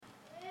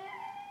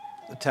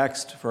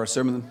text for our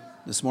sermon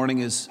this morning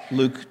is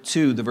Luke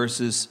 2, the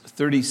verses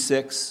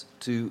 36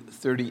 to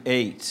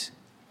 38.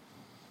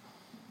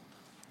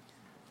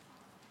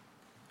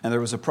 And there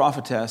was a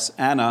prophetess,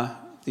 Anna,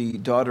 the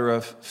daughter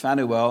of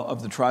Phanuel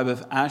of the tribe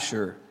of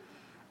Asher.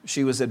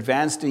 She was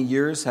advanced in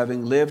years,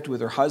 having lived with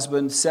her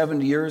husband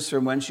 7 years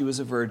from when she was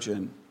a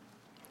virgin,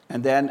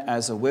 and then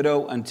as a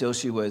widow until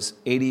she was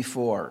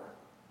 84.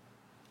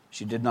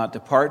 She did not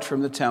depart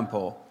from the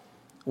temple,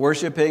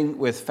 worshiping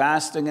with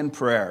fasting and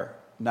prayer,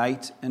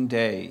 night and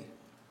day.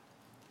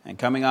 And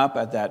coming up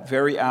at that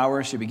very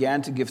hour, she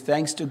began to give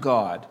thanks to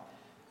God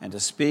and to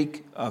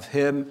speak of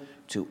him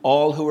to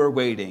all who were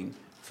waiting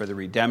for the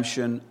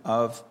redemption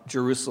of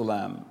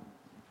Jerusalem.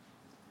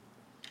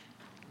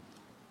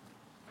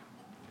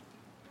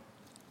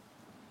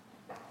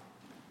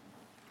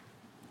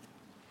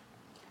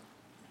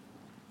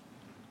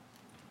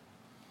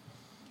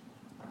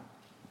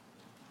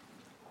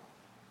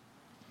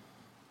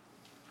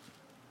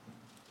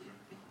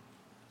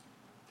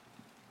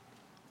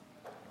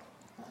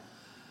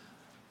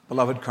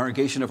 Beloved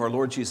congregation of our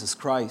Lord Jesus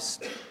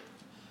Christ,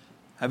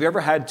 have you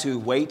ever had to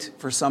wait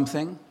for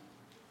something?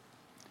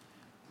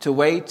 To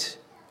wait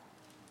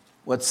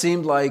what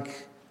seemed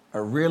like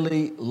a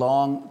really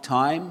long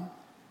time?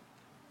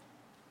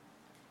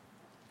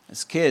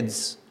 As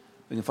kids,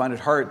 we can find it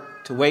hard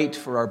to wait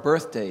for our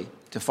birthday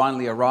to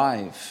finally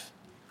arrive.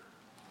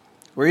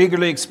 We're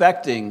eagerly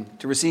expecting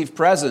to receive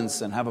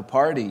presents and have a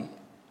party.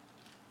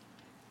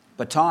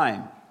 But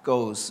time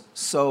goes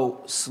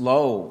so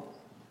slow.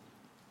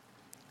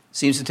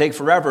 Seems to take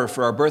forever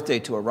for our birthday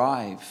to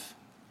arrive.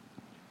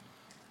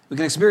 We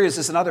can experience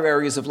this in other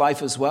areas of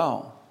life as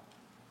well.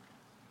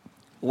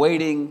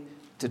 Waiting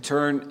to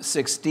turn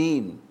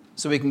 16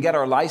 so we can get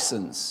our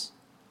license.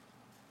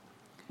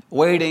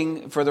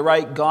 Waiting for the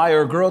right guy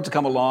or girl to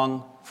come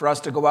along for us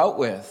to go out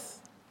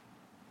with.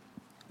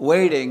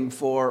 Waiting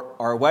for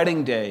our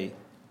wedding day,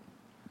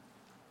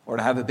 or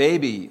to have a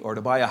baby, or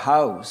to buy a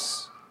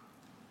house.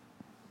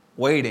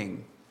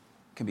 Waiting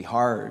can be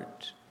hard.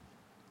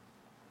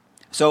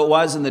 So it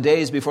was in the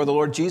days before the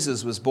Lord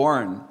Jesus was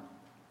born.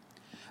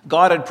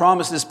 God had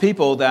promised his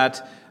people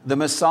that the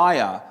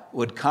Messiah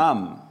would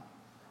come.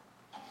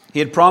 He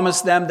had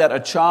promised them that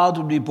a child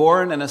would be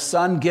born and a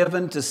son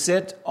given to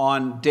sit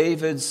on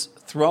David's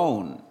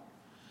throne,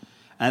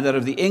 and that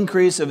of the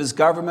increase of his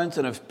government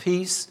and of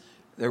peace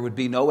there would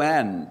be no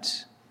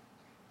end.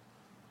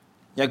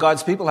 Yet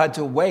God's people had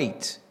to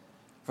wait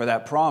for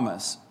that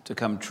promise to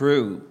come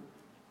true.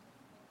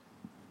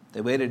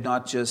 They waited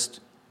not just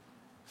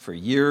for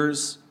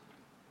years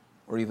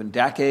or even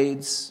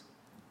decades,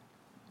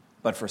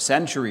 but for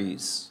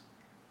centuries.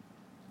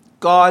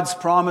 God's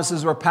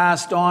promises were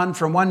passed on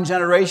from one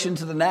generation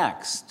to the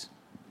next.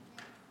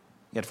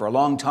 Yet for a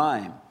long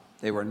time,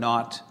 they were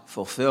not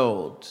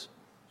fulfilled.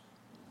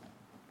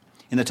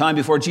 In the time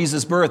before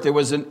Jesus' birth, there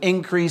was an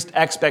increased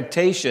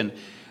expectation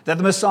that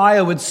the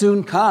Messiah would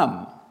soon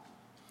come.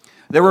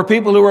 There were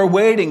people who were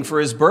waiting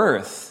for his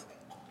birth.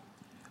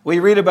 We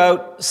read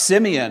about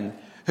Simeon,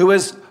 who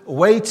was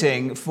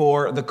waiting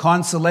for the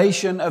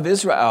consolation of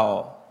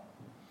Israel.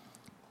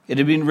 It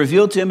had been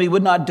revealed to him he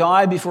would not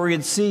die before he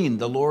had seen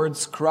the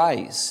Lord's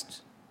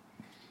Christ.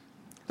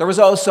 There was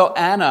also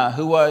Anna,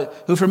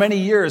 who for many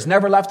years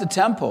never left the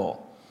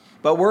temple,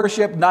 but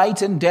worshiped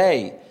night and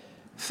day,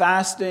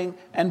 fasting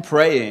and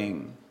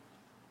praying.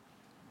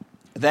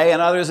 They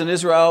and others in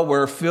Israel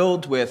were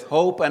filled with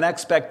hope and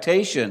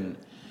expectation.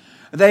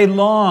 They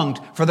longed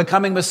for the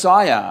coming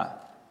Messiah.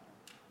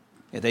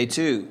 Yet they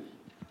too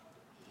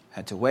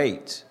had to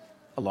wait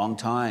a long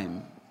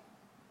time.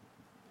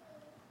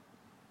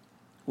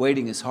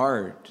 Waiting is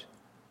hard.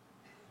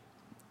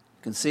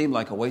 It can seem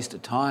like a waste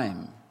of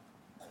time.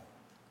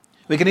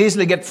 We can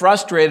easily get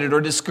frustrated or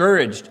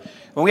discouraged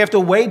when we have to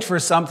wait for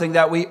something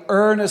that we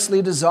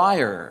earnestly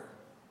desire.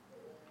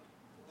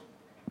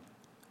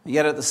 And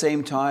yet at the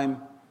same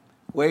time,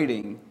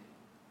 waiting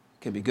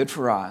can be good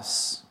for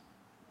us.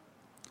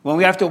 When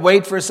we have to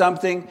wait for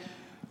something,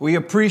 we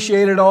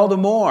appreciate it all the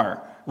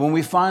more when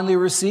we finally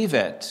receive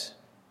it.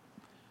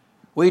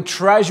 We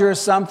treasure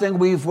something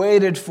we've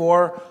waited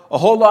for a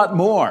whole lot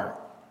more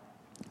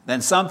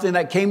than something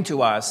that came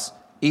to us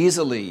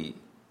easily.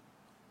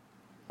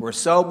 We're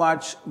so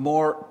much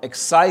more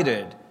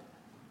excited,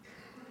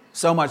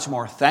 so much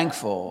more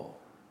thankful.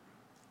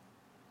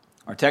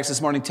 Our text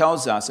this morning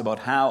tells us about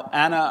how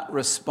Anna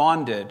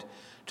responded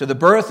to the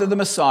birth of the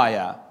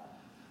Messiah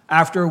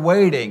after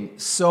waiting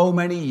so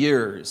many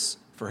years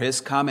for his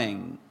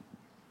coming.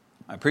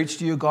 I preach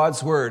to you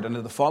God's word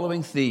under the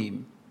following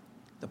theme.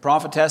 The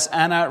prophetess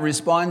Anna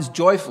responds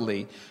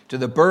joyfully to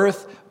the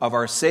birth of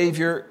our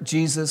Savior,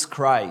 Jesus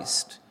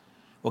Christ.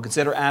 We'll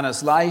consider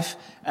Anna's life,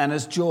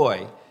 Anna's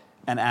joy,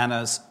 and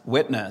Anna's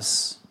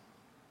witness.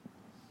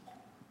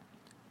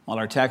 While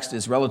our text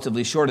is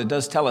relatively short, it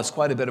does tell us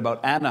quite a bit about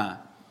Anna.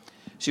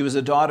 She was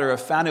a daughter of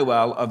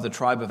Phanuel of the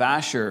tribe of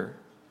Asher.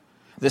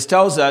 This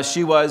tells us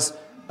she was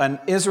an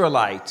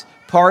Israelite,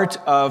 part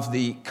of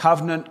the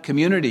covenant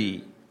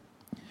community.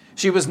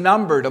 She was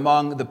numbered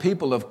among the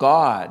people of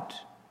God.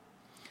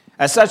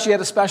 As such, she had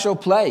a special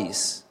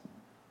place.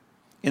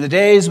 In the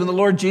days when the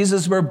Lord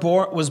Jesus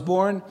was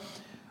born,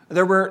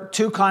 there were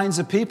two kinds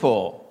of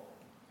people.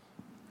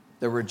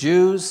 There were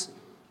Jews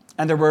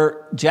and there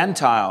were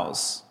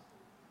Gentiles.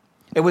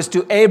 It was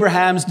to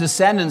Abraham's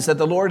descendants that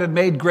the Lord had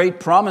made great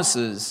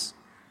promises.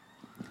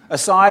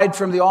 Aside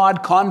from the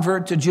odd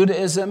convert to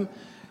Judaism,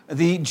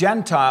 the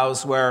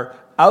Gentiles were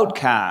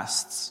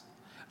outcasts.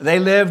 They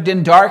lived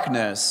in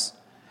darkness.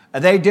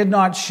 They did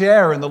not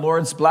share in the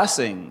Lord's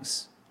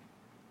blessings.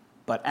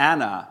 But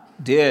Anna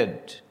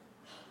did.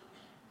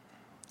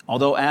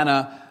 Although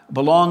Anna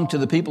belonged to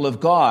the people of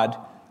God,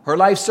 her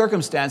life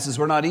circumstances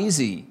were not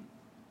easy.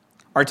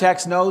 Our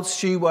text notes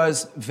she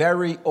was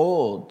very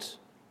old.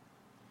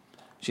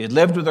 She had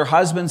lived with her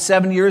husband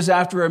 7 years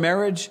after her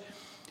marriage,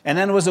 and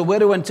then was a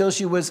widow until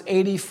she was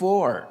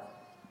 84.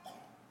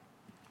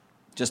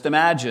 Just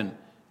imagine,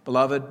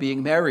 beloved,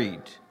 being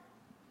married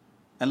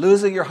and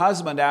losing your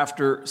husband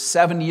after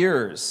 7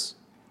 years,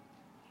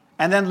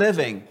 and then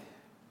living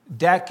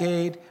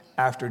decade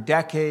after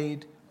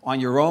decade on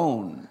your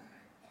own.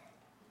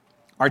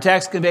 Our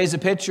text conveys a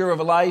picture of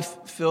a life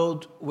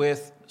filled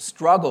with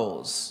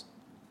struggles,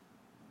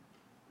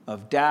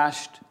 of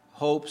dashed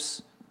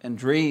hopes and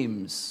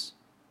dreams.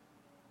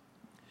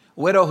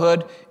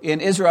 Widowhood in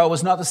Israel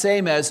was not the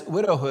same as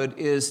widowhood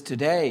is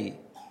today.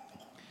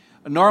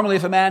 Normally,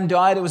 if a man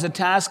died, it was a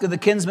task of the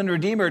kinsman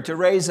redeemer to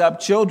raise up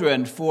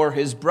children for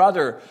his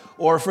brother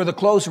or for the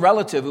close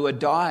relative who had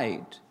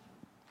died.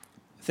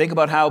 Think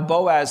about how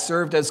Boaz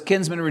served as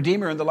kinsman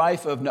redeemer in the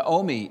life of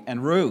Naomi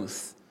and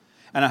Ruth,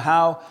 and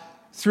how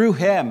through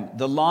him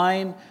the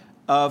line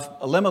of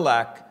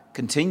Elimelech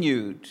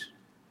continued.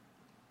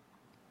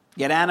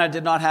 Yet Anna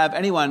did not have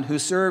anyone who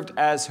served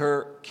as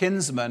her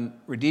kinsman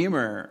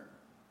redeemer.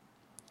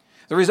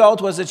 The result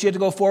was that she had to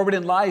go forward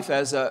in life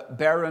as a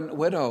barren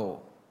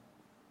widow,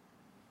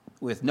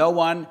 with no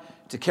one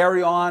to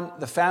carry on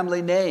the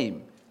family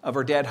name of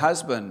her dead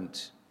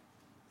husband.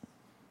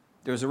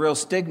 There was a real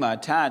stigma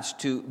attached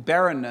to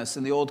barrenness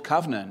in the Old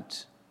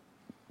Covenant.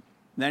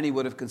 Then he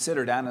would have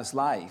considered Anna's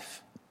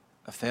life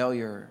a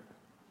failure.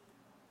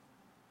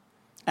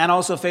 Anna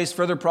also faced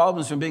further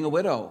problems from being a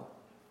widow.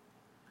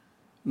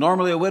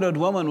 Normally, a widowed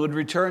woman would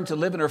return to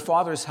live in her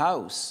father's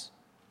house.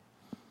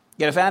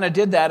 Yet if Anna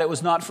did that, it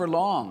was not for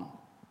long.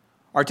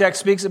 Our text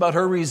speaks about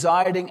her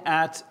residing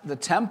at the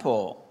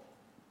temple.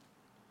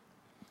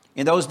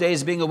 In those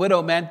days, being a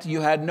widow meant you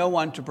had no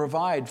one to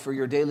provide for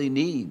your daily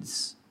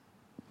needs.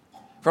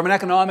 From an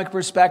economic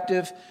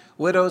perspective,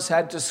 widows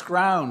had to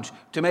scrounge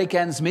to make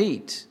ends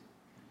meet.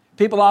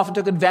 People often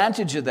took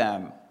advantage of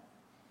them.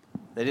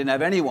 They didn't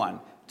have anyone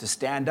to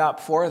stand up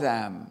for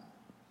them.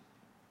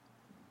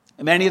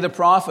 And many of the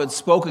prophets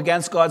spoke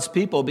against God's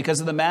people because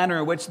of the manner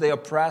in which they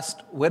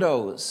oppressed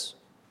widows.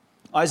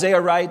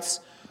 Isaiah writes,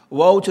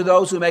 "Woe to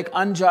those who make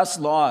unjust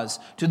laws,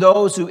 to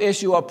those who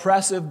issue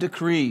oppressive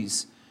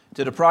decrees,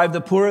 to deprive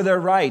the poor of their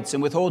rights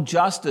and withhold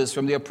justice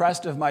from the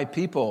oppressed of my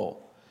people,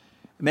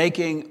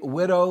 making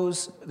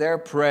widows their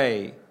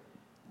prey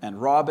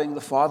and robbing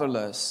the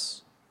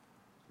fatherless."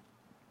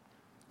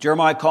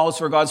 Jeremiah calls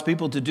for God's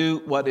people to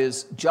do what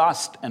is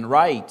just and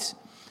right.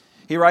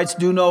 He writes,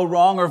 "Do no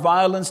wrong or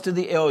violence to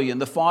the alien,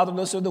 the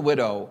fatherless or the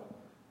widow,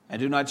 and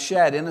do not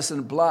shed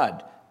innocent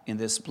blood in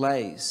this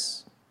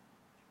place."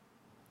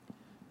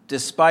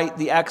 Despite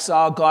the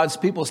exile, God's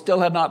people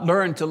still had not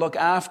learned to look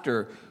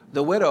after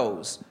the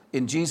widows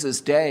in Jesus'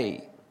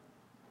 day.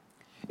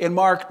 In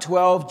Mark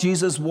 12,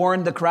 Jesus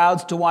warned the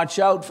crowds to watch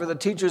out for the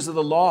teachers of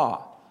the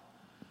law.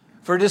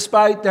 For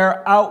despite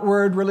their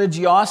outward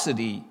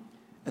religiosity,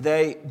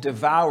 they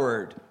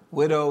devoured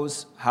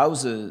widows'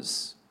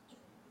 houses.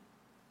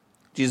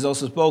 Jesus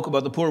also spoke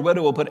about the poor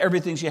widow who put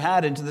everything she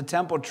had into the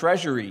temple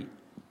treasury.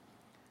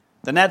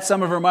 The net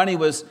sum of her money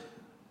was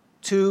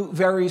 2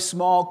 very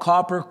small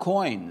copper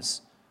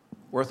coins,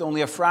 worth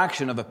only a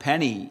fraction of a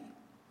penny.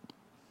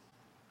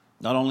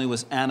 Not only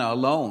was Anna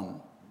alone,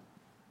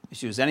 if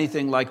she was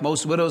anything like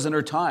most widows in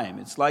her time,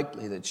 it's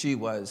likely that she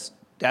was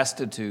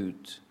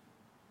destitute.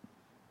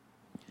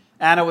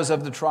 Anna was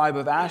of the tribe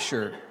of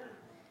Asher.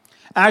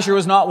 Asher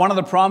was not one of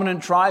the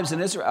prominent tribes in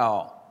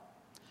Israel.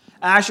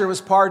 Asher was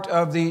part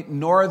of the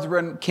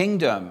northern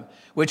kingdom,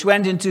 which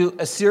went into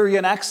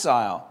Assyrian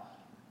exile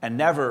and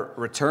never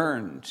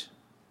returned.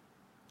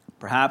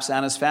 Perhaps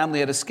Anna's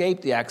family had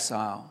escaped the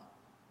exile.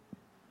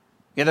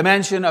 Yet the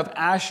mention of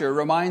Asher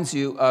reminds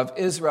you of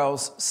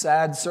Israel's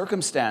sad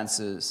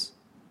circumstances.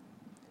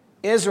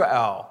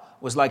 Israel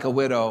was like a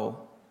widow.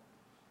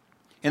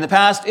 In the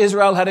past,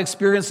 Israel had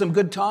experienced some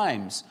good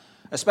times,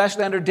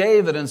 especially under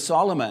David and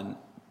Solomon.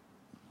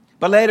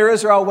 But later,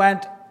 Israel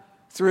went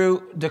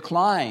through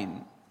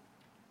decline.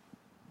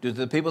 Due to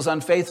the people's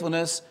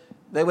unfaithfulness,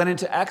 they went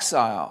into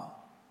exile.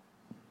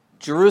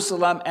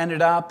 Jerusalem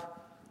ended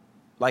up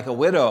like a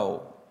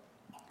widow,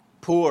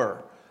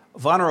 poor,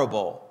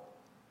 vulnerable,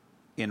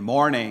 in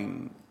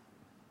mourning.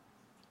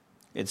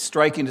 It's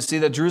striking to see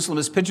that Jerusalem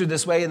is pictured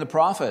this way in the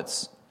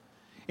prophets.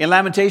 In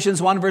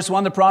Lamentations 1 verse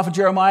 1, the prophet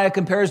Jeremiah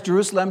compares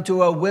Jerusalem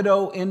to a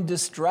widow in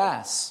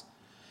distress.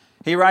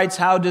 He writes,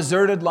 "How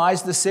deserted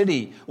lies the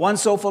city, one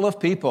so full of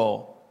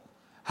people.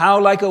 How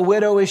like a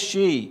widow is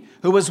she,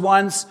 who was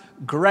once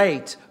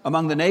great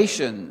among the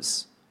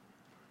nations.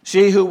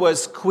 She who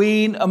was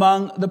queen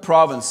among the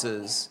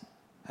provinces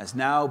has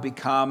now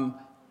become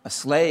a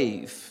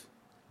slave."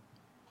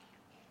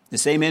 The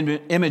same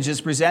image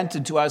is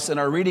presented to us in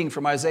our reading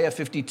from Isaiah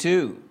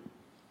 52.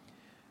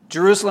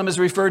 Jerusalem is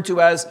referred to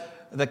as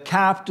the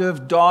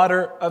captive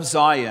daughter of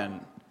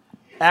Zion,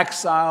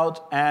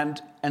 exiled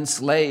and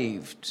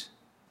enslaved.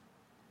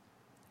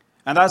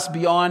 And thus,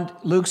 beyond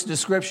Luke's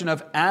description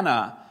of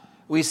Anna,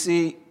 we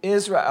see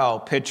Israel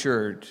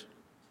pictured.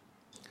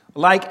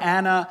 Like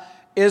Anna,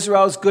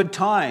 Israel's good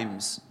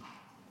times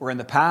were in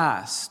the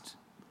past.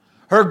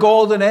 Her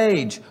golden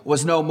age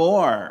was no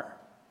more.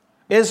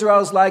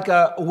 Israel's like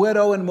a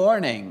widow in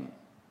mourning.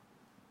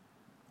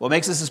 What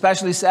makes this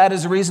especially sad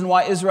is the reason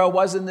why Israel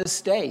was in this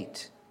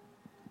state.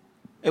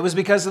 It was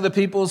because of the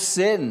people's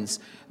sins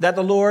that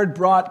the Lord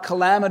brought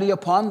calamity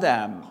upon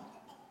them.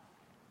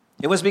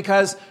 It was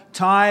because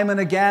time and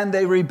again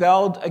they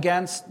rebelled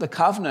against the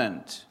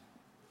covenant.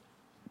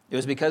 It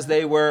was because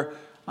they were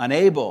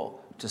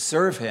unable to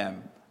serve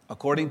him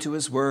according to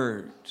his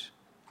word.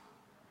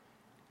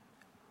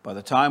 By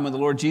the time when the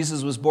Lord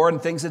Jesus was born,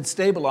 things had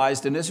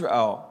stabilized in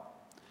Israel.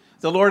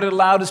 The Lord had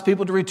allowed his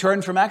people to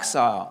return from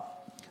exile.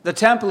 The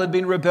temple had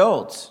been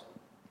rebuilt.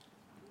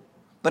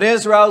 But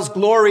Israel's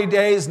glory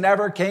days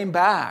never came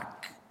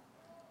back.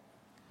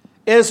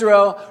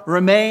 Israel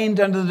remained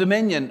under the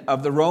dominion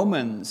of the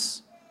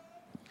Romans.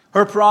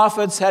 Her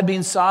prophets had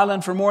been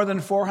silent for more than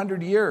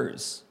 400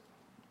 years.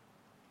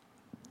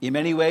 In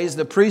many ways,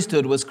 the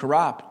priesthood was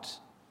corrupt.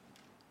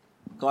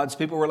 God's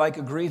people were like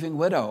a grieving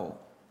widow.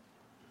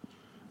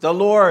 The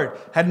Lord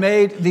had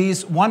made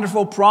these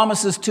wonderful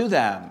promises to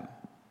them,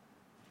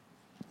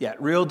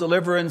 yet real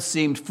deliverance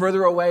seemed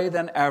further away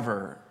than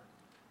ever.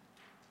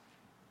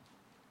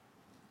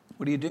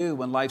 What do you do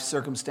when life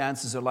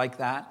circumstances are like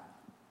that?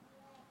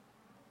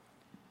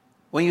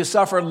 When you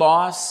suffer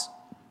loss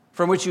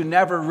from which you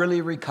never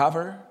really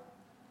recover?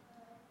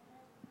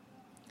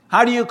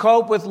 How do you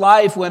cope with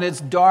life when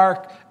it's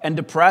dark and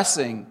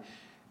depressing,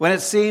 when it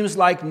seems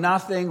like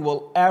nothing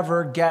will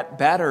ever get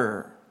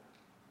better?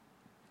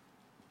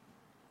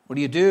 What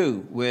do you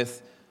do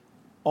with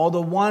all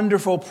the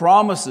wonderful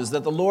promises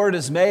that the Lord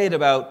has made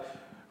about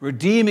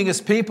redeeming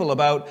his people,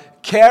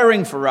 about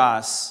caring for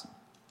us,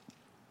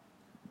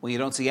 when you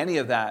don't see any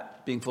of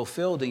that being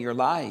fulfilled in your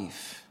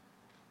life?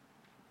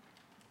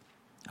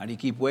 How do you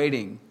keep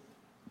waiting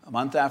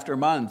month after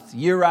month,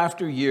 year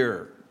after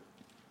year,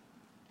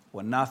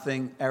 when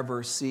nothing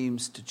ever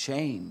seems to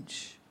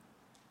change?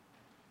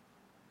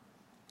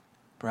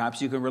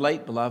 Perhaps you can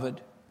relate,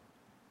 beloved.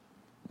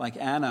 Like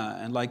Anna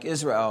and like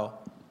Israel,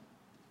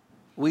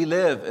 we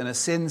live in a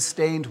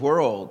sin-stained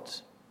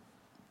world.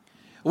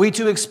 We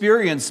too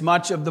experience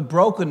much of the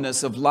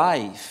brokenness of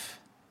life,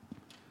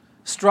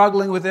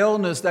 struggling with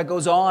illness that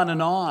goes on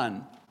and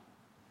on,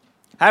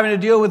 having to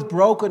deal with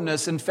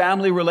brokenness in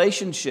family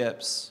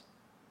relationships,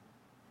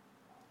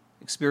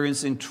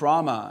 experiencing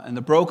trauma and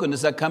the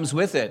brokenness that comes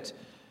with it,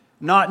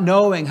 not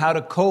knowing how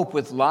to cope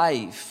with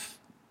life,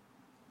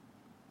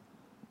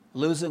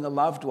 losing a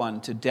loved one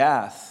to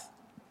death,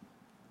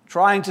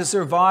 trying to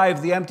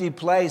survive the empty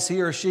place he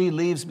or she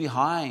leaves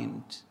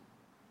behind,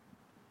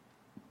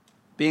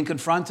 being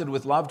confronted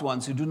with loved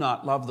ones who do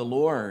not love the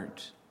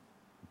Lord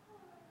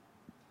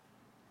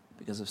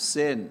because of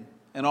sin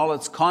and all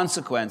its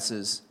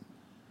consequences.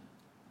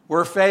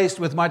 We're faced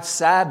with much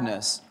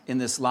sadness in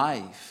this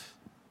life.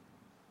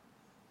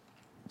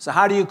 So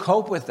how do you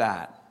cope with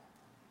that?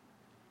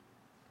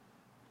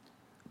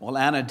 Well,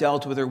 Anna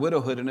dealt with her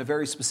widowhood in a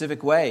very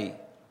specific way.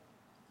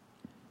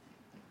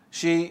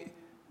 She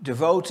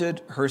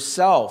devoted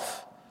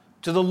herself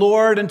to the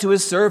Lord and to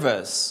his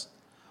service.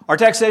 Our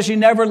text says she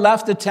never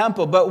left the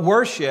temple, but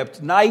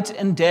worshiped night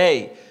and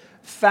day,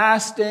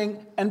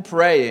 fasting and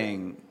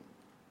praying.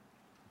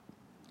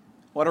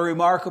 What a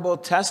remarkable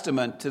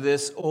testament to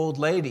this old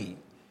lady,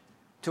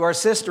 to our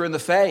sister in the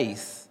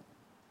faith.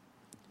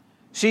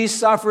 She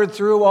suffered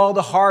through all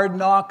the hard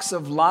knocks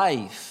of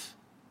life.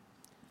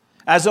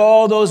 As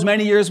all those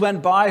many years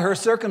went by, her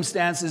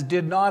circumstances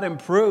did not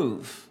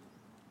improve.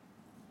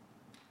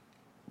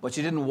 But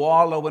she didn't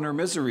wallow in her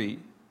misery.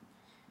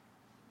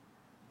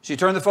 She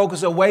turned the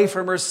focus away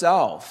from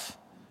herself,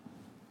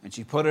 and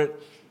she put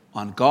it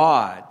on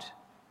God.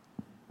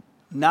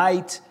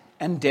 Night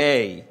and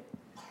day,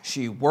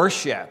 she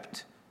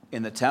worshiped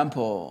in the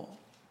temple.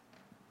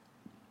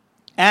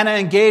 Anna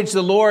engaged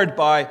the Lord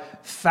by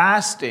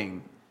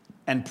fasting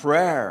and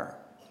prayer.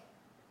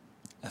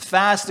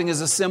 Fasting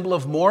is a symbol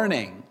of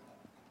mourning.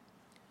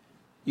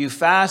 You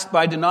fast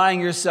by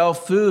denying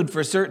yourself food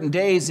for certain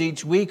days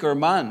each week or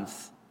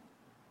month.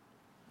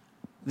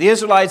 The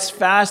Israelites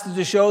fasted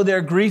to show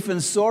their grief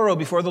and sorrow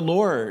before the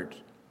Lord.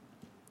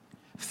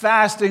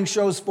 Fasting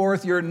shows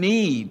forth your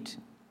need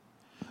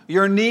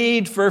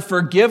for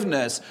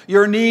forgiveness,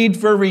 your need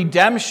for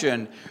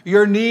redemption,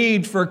 your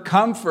need for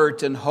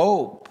comfort and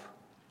hope.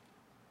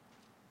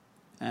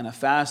 Anna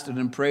fasted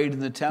and prayed in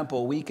the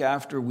temple week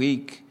after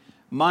week,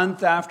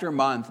 month after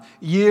month,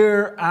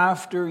 year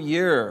after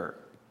year.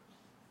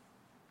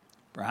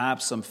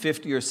 Perhaps some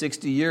 50 or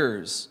 60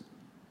 years,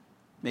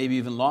 maybe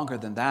even longer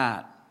than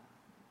that.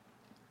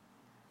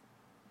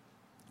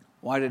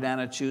 Why did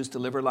Anna choose to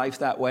live her life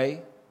that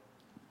way?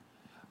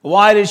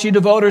 Why did she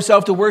devote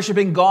herself to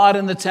worshiping God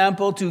in the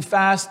temple, to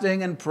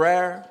fasting and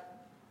prayer?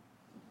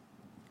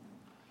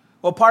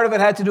 Well, part of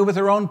it had to do with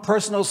her own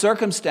personal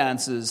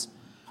circumstances.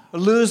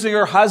 Losing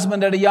her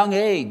husband at a young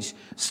age,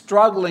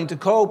 struggling to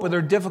cope with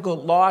her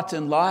difficult lot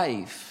in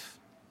life.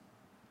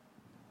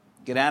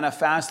 Yet Anna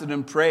fasted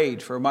and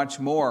prayed for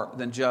much more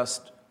than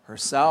just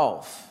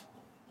herself.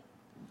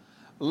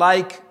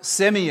 Like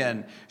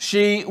Simeon,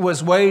 she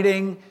was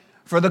waiting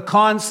for the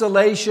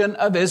consolation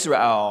of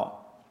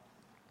Israel.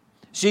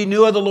 She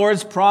knew of the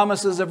Lord's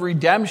promises of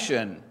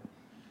redemption.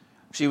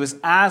 She was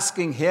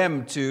asking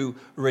him to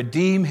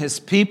redeem his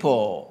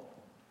people.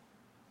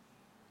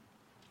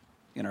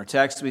 In our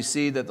text, we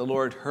see that the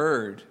Lord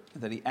heard,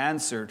 that he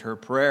answered her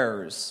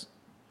prayers.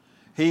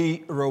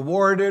 He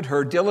rewarded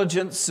her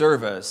diligent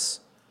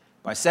service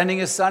by sending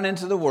his son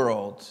into the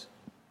world.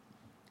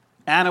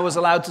 Anna was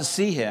allowed to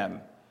see him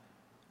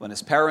when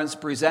his parents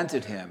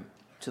presented him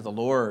to the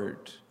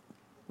Lord.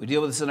 We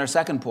deal with this in our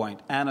second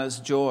point, Anna's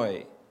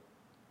joy.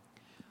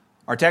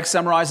 Our text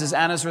summarizes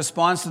Anna's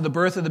response to the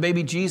birth of the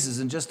baby Jesus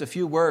in just a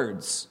few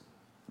words.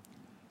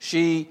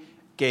 She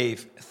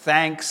gave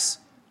thanks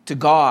to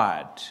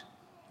God.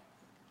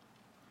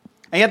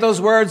 And yet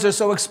those words are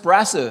so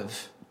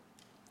expressive.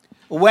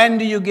 When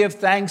do you give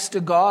thanks to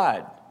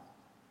God?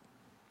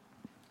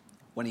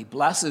 When he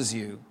blesses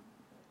you.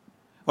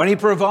 When he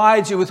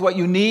provides you with what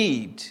you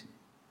need.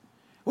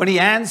 When he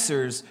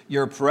answers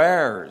your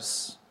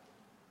prayers.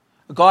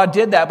 God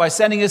did that by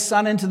sending his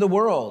son into the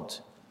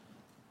world.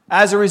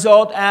 As a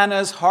result,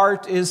 Anna's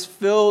heart is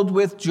filled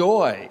with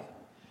joy.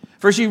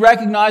 For she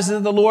recognizes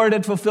that the Lord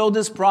had fulfilled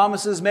his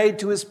promises made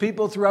to his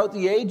people throughout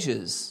the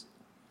ages.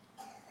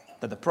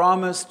 That the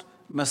promised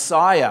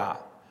Messiah,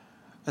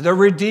 the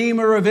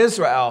Redeemer of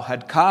Israel,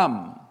 had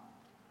come.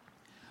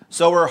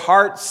 So her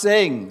heart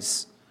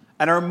sings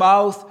and her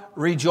mouth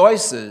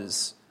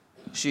rejoices.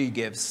 She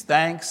gives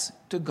thanks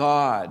to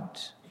God.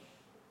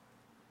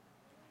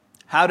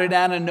 How did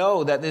Anna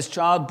know that this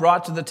child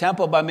brought to the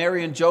temple by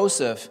Mary and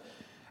Joseph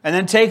and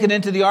then taken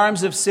into the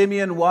arms of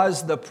Simeon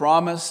was the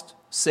promised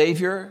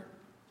Savior?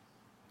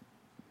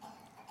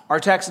 Our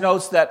text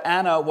notes that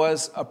Anna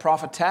was a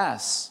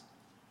prophetess.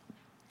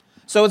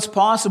 So it's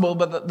possible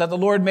that the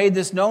Lord made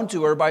this known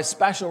to her by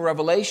special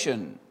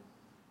revelation.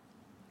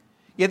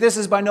 Yet this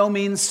is by no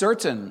means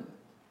certain.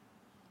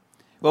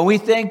 When we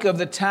think of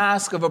the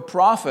task of a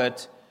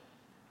prophet,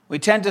 we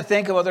tend to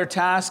think of their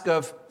task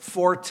of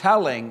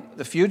foretelling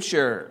the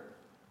future.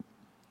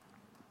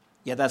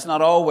 Yet that's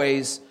not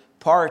always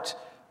part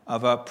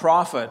of a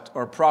prophet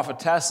or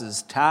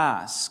prophetess's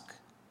task.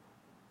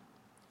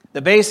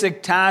 The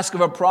basic task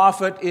of a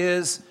prophet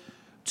is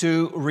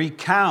to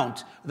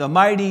recount the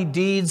mighty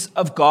deeds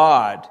of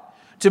God,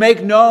 to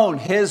make known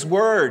his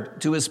word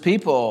to his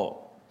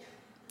people.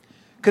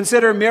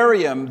 Consider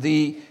Miriam,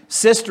 the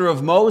sister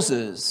of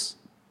Moses.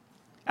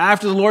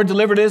 After the Lord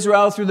delivered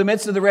Israel through the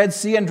midst of the Red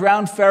Sea and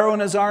drowned Pharaoh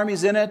and his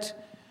armies in it,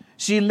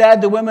 she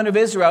led the women of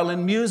Israel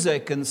in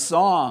music and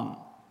song.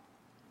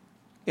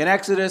 In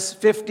Exodus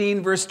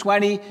 15, verse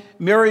 20,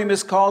 Miriam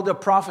is called a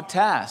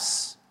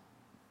prophetess.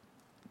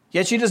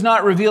 Yet she does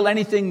not reveal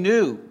anything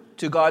new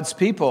to God's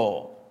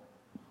people.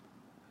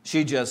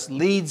 She just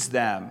leads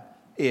them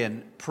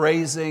in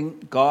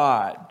praising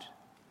God.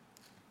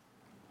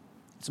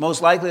 It's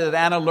most likely that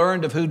Anna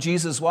learned of who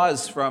Jesus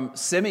was from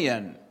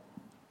Simeon.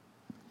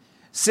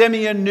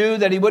 Simeon knew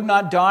that he would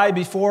not die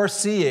before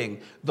seeing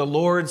the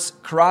Lord's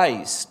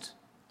Christ.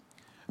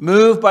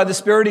 Moved by the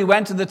Spirit, he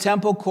went to the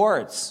temple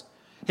courts.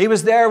 He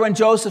was there when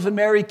Joseph and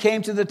Mary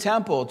came to the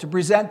temple to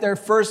present their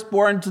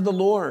firstborn to the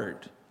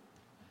Lord.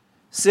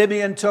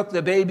 Simeon took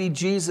the baby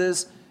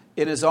Jesus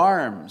in his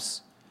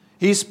arms.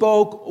 He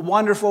spoke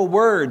wonderful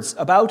words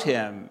about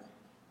him.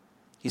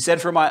 He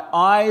said, "For my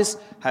eyes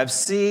have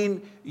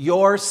seen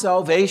your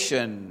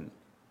salvation."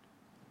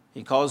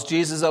 He calls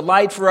Jesus a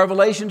light for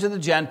revelation to the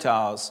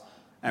Gentiles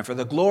and for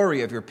the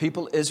glory of your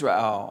people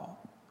Israel.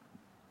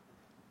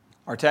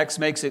 Our text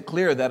makes it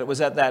clear that it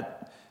was at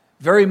that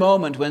very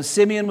moment when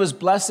Simeon was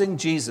blessing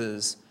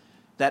Jesus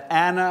that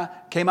Anna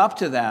came up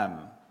to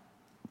them.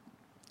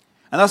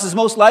 And thus it's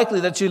most likely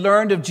that she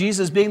learned of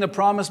Jesus being the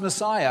promised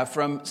Messiah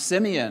from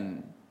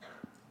Simeon.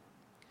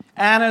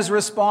 Anna's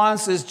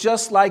response is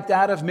just like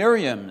that of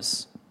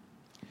Miriam's.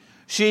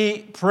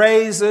 She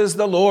praises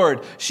the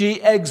Lord. She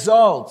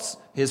exalts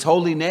his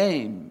holy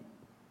name.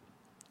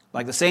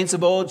 Like the saints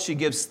of old, she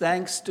gives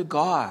thanks to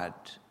God.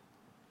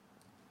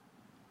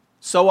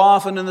 So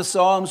often in the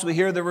Psalms we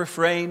hear the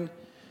refrain,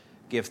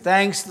 "Give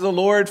thanks to the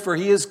Lord, for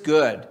he is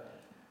good,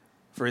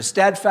 for his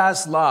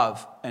steadfast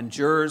love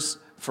endures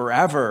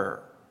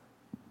forever."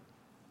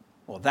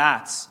 Well,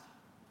 that's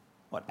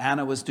what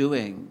Anna was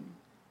doing.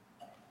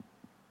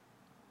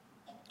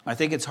 I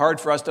think it's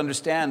hard for us to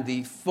understand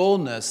the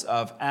fullness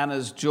of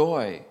Anna's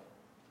joy.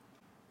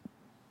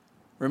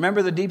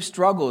 Remember the deep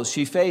struggles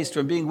she faced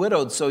from being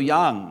widowed so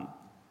young.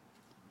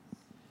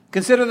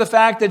 Consider the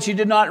fact that she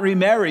did not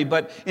remarry,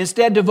 but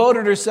instead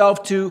devoted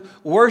herself to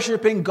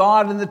worshiping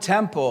God in the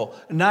temple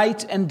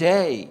night and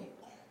day.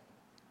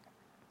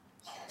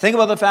 Think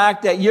about the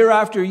fact that year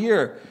after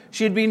year,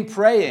 she had been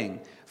praying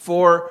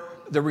for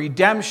the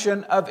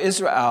redemption of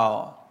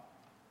Israel.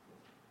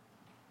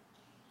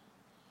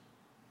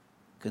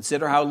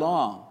 Consider how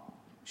long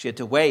she had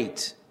to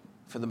wait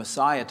for the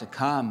Messiah to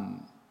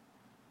come.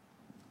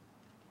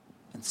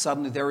 And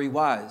suddenly there he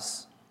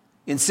was,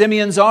 in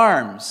Simeon's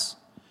arms,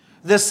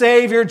 the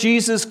Savior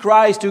Jesus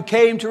Christ who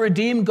came to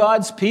redeem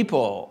God's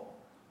people.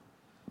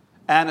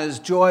 Anna's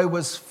joy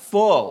was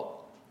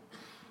full.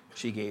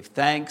 She gave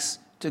thanks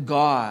to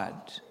God.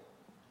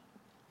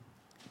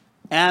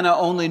 Anna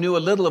only knew a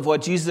little of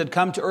what Jesus had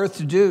come to earth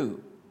to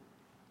do.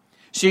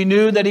 She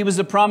knew that he was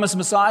the promised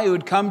Messiah who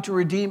had come to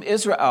redeem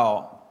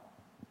Israel.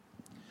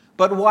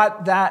 But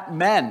what that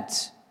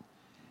meant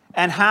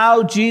and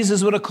how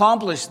Jesus would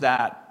accomplish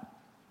that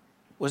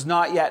was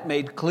not yet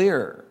made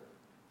clear.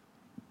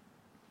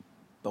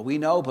 But we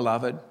know,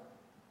 beloved,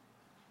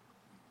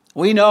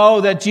 we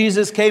know that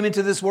Jesus came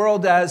into this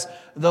world as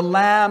the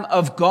Lamb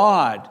of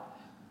God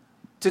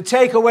to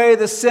take away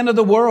the sin of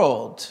the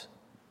world.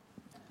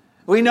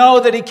 We know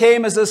that he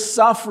came as a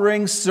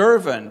suffering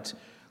servant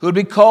who would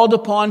be called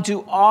upon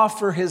to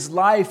offer his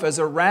life as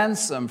a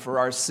ransom for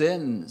our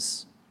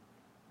sins.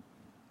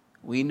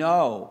 We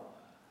know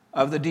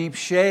of the deep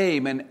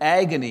shame and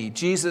agony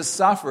Jesus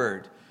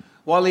suffered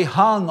while he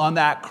hung on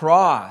that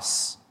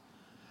cross,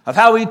 of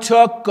how he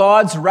took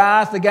God's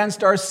wrath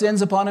against our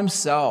sins upon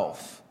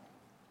himself,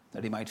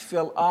 that he might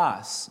fill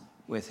us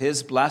with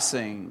his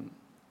blessing.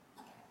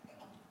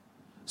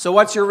 So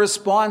what's your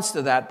response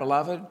to that,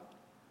 beloved?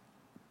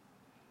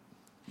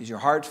 Is your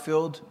heart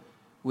filled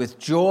with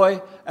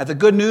joy at the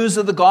good news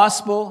of the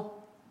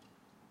gospel?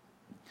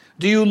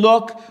 Do you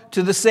look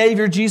to the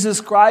Savior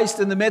Jesus Christ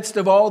in the midst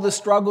of all the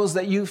struggles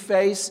that you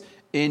face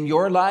in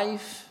your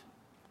life?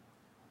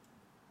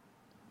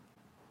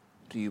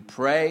 Do you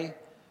pray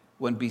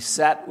when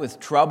beset with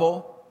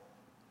trouble?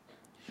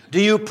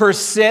 Do you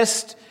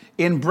persist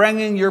in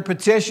bringing your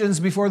petitions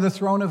before the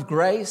throne of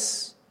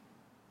grace?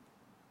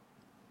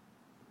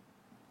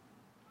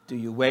 Do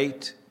you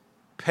wait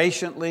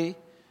patiently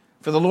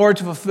for the Lord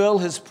to fulfill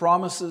his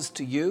promises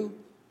to you?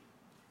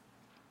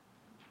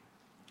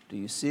 Do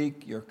you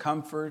seek your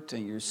comfort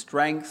and your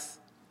strength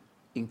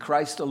in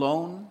Christ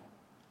alone?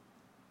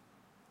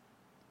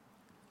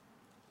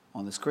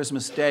 On this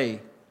Christmas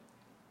day,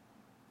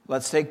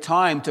 let's take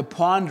time to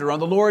ponder on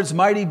the Lord's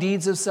mighty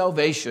deeds of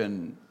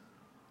salvation.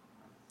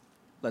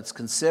 Let's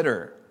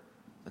consider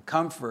the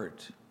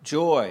comfort,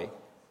 joy,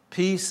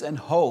 peace, and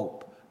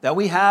hope that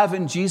we have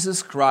in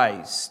Jesus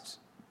Christ.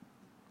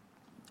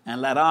 And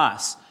let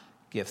us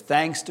give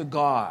thanks to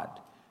God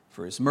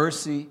for his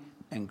mercy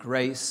and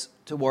grace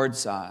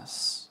towards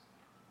us.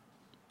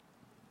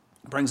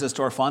 It brings us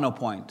to our final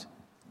point,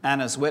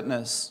 Anna's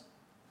witness.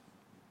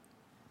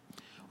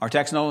 Our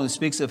text not only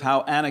speaks of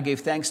how Anna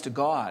gave thanks to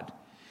God,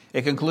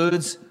 it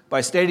concludes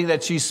by stating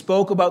that she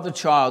spoke about the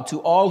child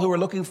to all who were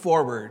looking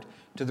forward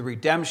to the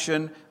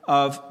redemption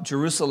of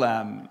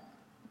Jerusalem.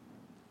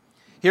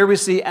 Here we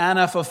see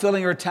Anna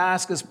fulfilling her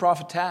task as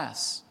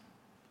prophetess.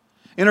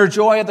 In her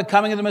joy at the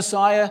coming of the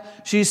Messiah,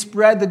 she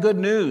spread the good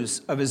news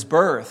of his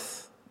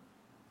birth.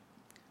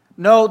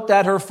 Note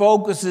that her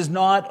focus is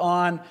not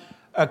on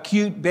a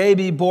cute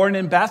baby born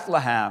in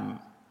Bethlehem,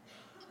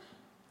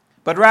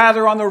 but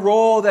rather on the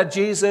role that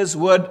Jesus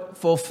would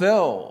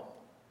fulfill.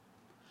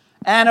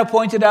 Anna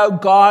pointed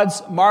out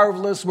God's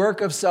marvelous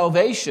work of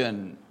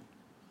salvation,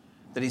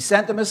 that he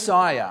sent the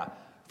Messiah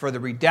for the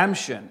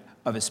redemption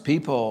of his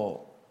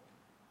people.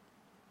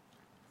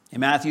 In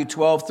Matthew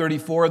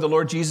 12:34, the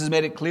Lord Jesus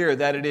made it clear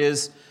that it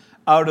is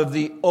out of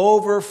the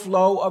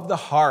overflow of the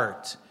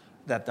heart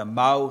that the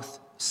mouth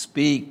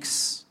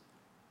speaks.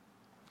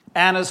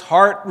 Anna's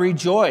heart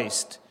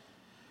rejoiced.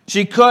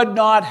 She could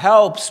not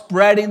help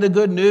spreading the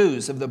good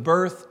news of the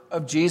birth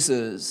of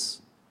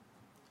Jesus.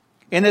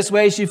 In this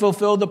way, she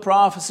fulfilled the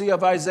prophecy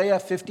of Isaiah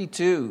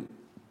 52.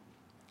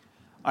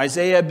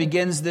 Isaiah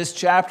begins this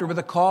chapter with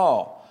a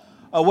call.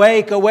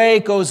 Awake,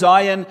 awake, O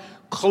Zion,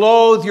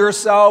 clothe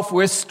yourself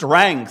with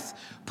strength.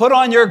 Put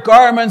on your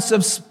garments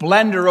of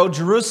splendor, O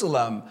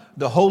Jerusalem,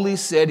 the holy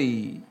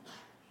city.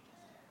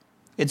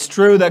 It's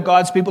true that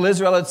God's people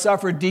Israel had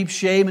suffered deep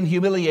shame and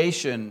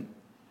humiliation.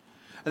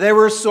 They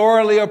were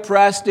sorely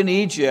oppressed in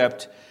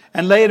Egypt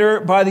and later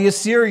by the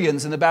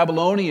Assyrians and the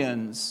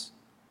Babylonians.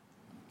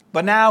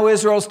 But now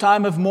Israel's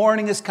time of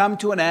mourning has come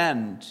to an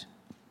end.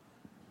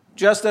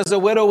 Just as a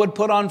widow would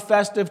put on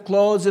festive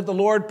clothes if the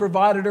Lord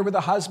provided her with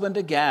a husband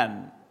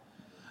again,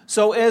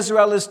 so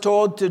Israel is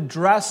told to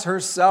dress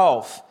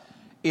herself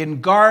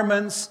in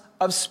garments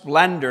of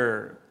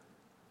splendor.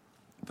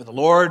 For the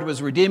Lord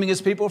was redeeming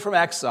his people from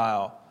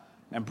exile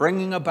and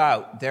bringing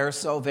about their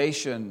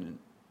salvation.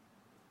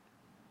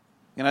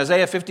 In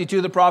Isaiah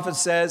 52, the prophet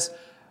says,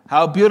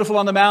 How beautiful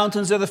on the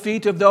mountains are the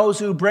feet of those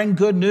who bring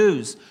good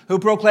news, who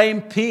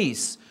proclaim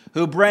peace,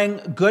 who bring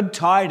good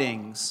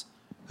tidings,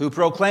 who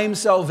proclaim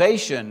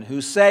salvation,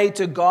 who say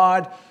to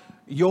God,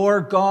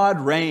 your God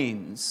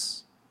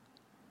reigns.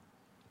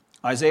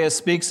 Isaiah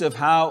speaks of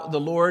how the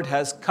Lord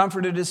has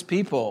comforted his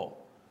people,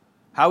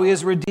 how he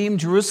has redeemed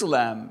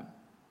Jerusalem.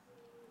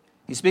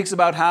 He speaks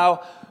about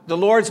how the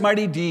Lord's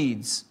mighty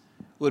deeds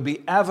would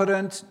be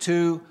evident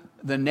to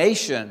the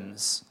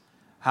nations,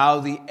 how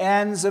the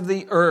ends of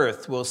the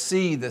earth will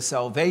see the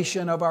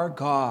salvation of our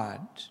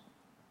God.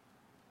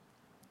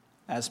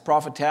 As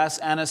prophetess,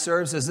 Anna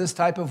serves as this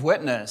type of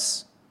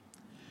witness.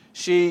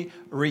 She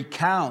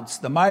recounts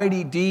the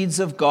mighty deeds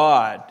of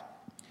God.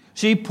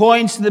 She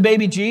points to the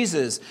baby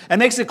Jesus and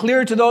makes it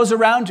clear to those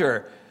around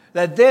her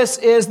that this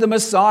is the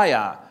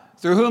Messiah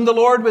through whom the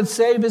Lord would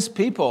save his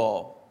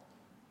people.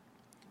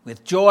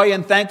 With joy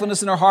and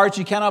thankfulness in her heart,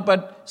 she cannot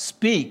but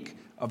speak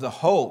of the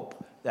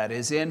hope that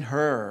is in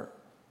her.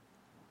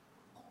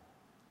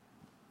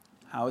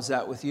 How is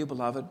that with you,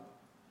 beloved?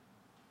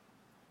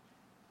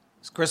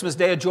 Is Christmas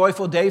Day a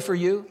joyful day for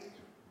you?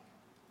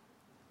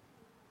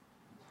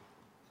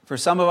 For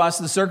some of us,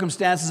 the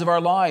circumstances of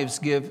our lives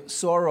give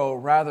sorrow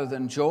rather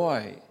than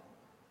joy.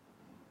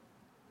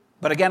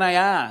 But again, I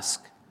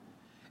ask,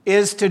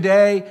 is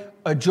today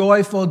a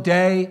joyful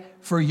day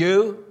for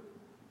you?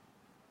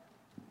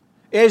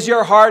 Is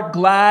your heart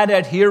glad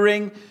at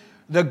hearing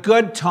the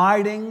good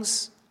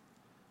tidings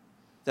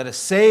that a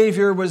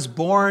Savior was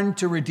born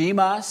to redeem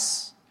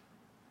us?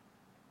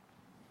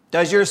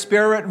 Does your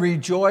spirit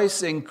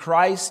rejoice in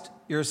Christ,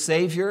 your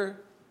Savior?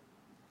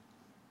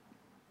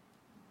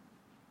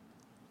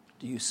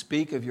 Do you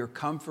speak of your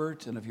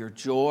comfort and of your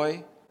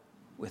joy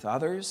with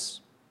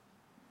others?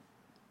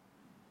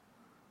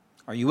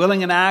 Are you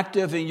willing and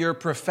active in your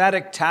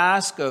prophetic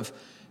task of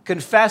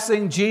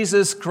confessing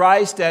Jesus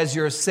Christ as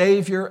your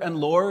Savior and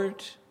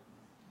Lord?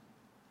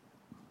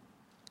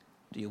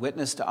 Do you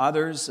witness to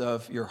others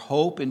of your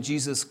hope in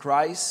Jesus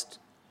Christ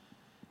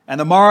and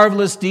the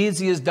marvelous deeds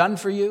he has done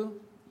for you,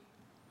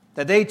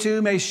 that they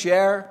too may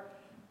share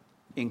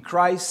in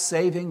Christ's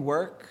saving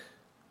work?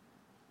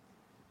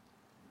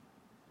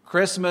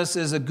 Christmas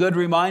is a good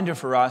reminder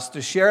for us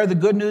to share the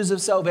good news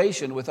of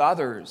salvation with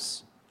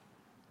others.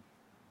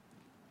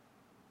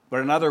 But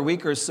in another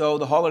week or so,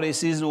 the holiday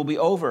season will be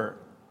over,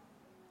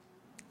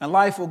 and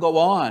life will go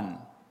on.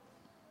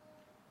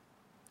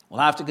 We'll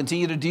have to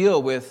continue to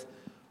deal with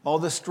all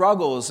the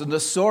struggles and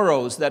the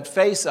sorrows that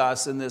face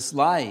us in this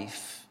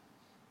life.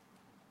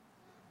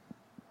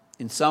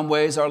 In some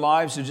ways, our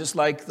lives are just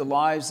like the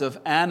lives of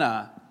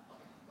Anna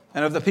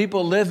and of the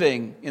people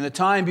living in the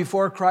time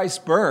before Christ's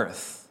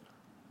birth.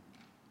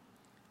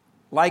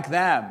 Like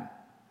them,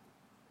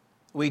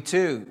 we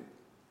too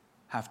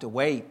have to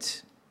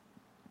wait.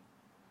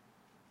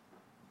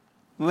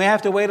 We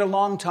have to wait a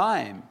long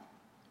time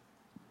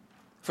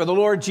for the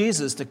Lord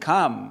Jesus to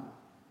come,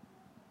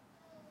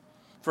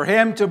 for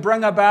him to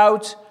bring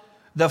about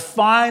the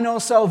final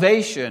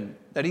salvation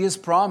that he has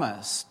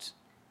promised,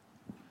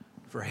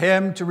 for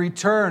him to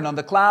return on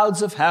the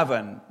clouds of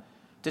heaven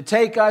to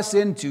take us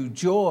into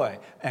joy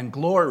and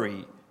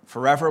glory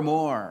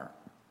forevermore.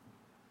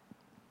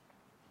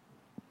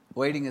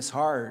 Waiting is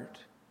hard.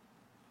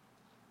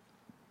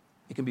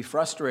 It can be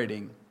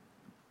frustrating,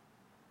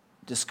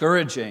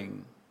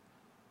 discouraging.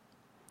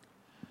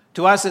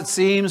 To us, it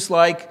seems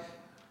like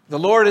the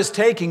Lord is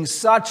taking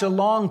such a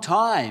long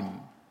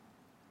time.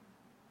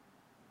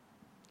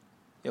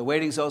 Yet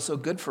waiting is also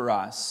good for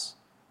us.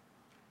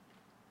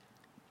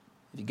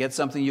 If you get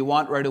something you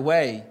want right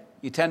away,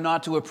 you tend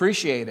not to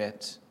appreciate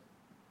it.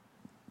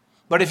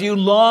 But if you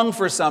long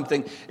for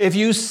something, if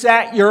you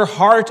set your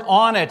heart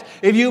on it,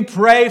 if you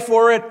pray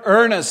for it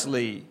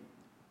earnestly,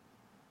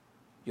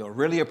 you'll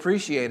really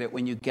appreciate it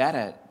when you get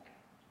it.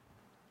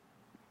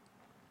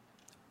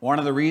 One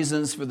of the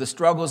reasons for the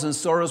struggles and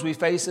sorrows we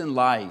face in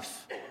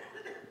life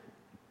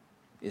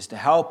is to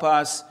help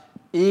us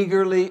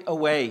eagerly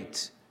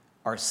await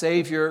our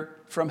Savior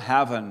from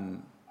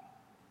heaven.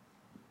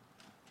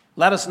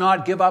 Let us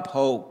not give up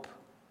hope.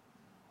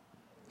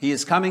 He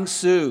is coming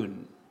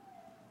soon.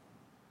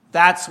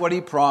 That's what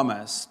he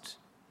promised.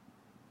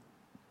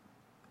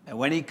 And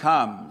when he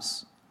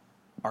comes,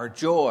 our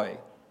joy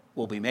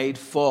will be made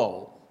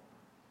full.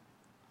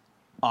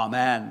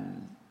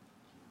 Amen.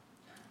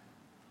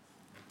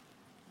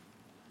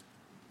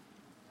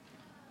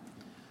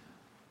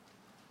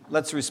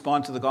 Let's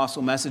respond to the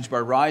gospel message by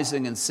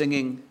rising and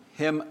singing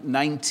hymn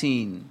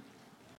 19.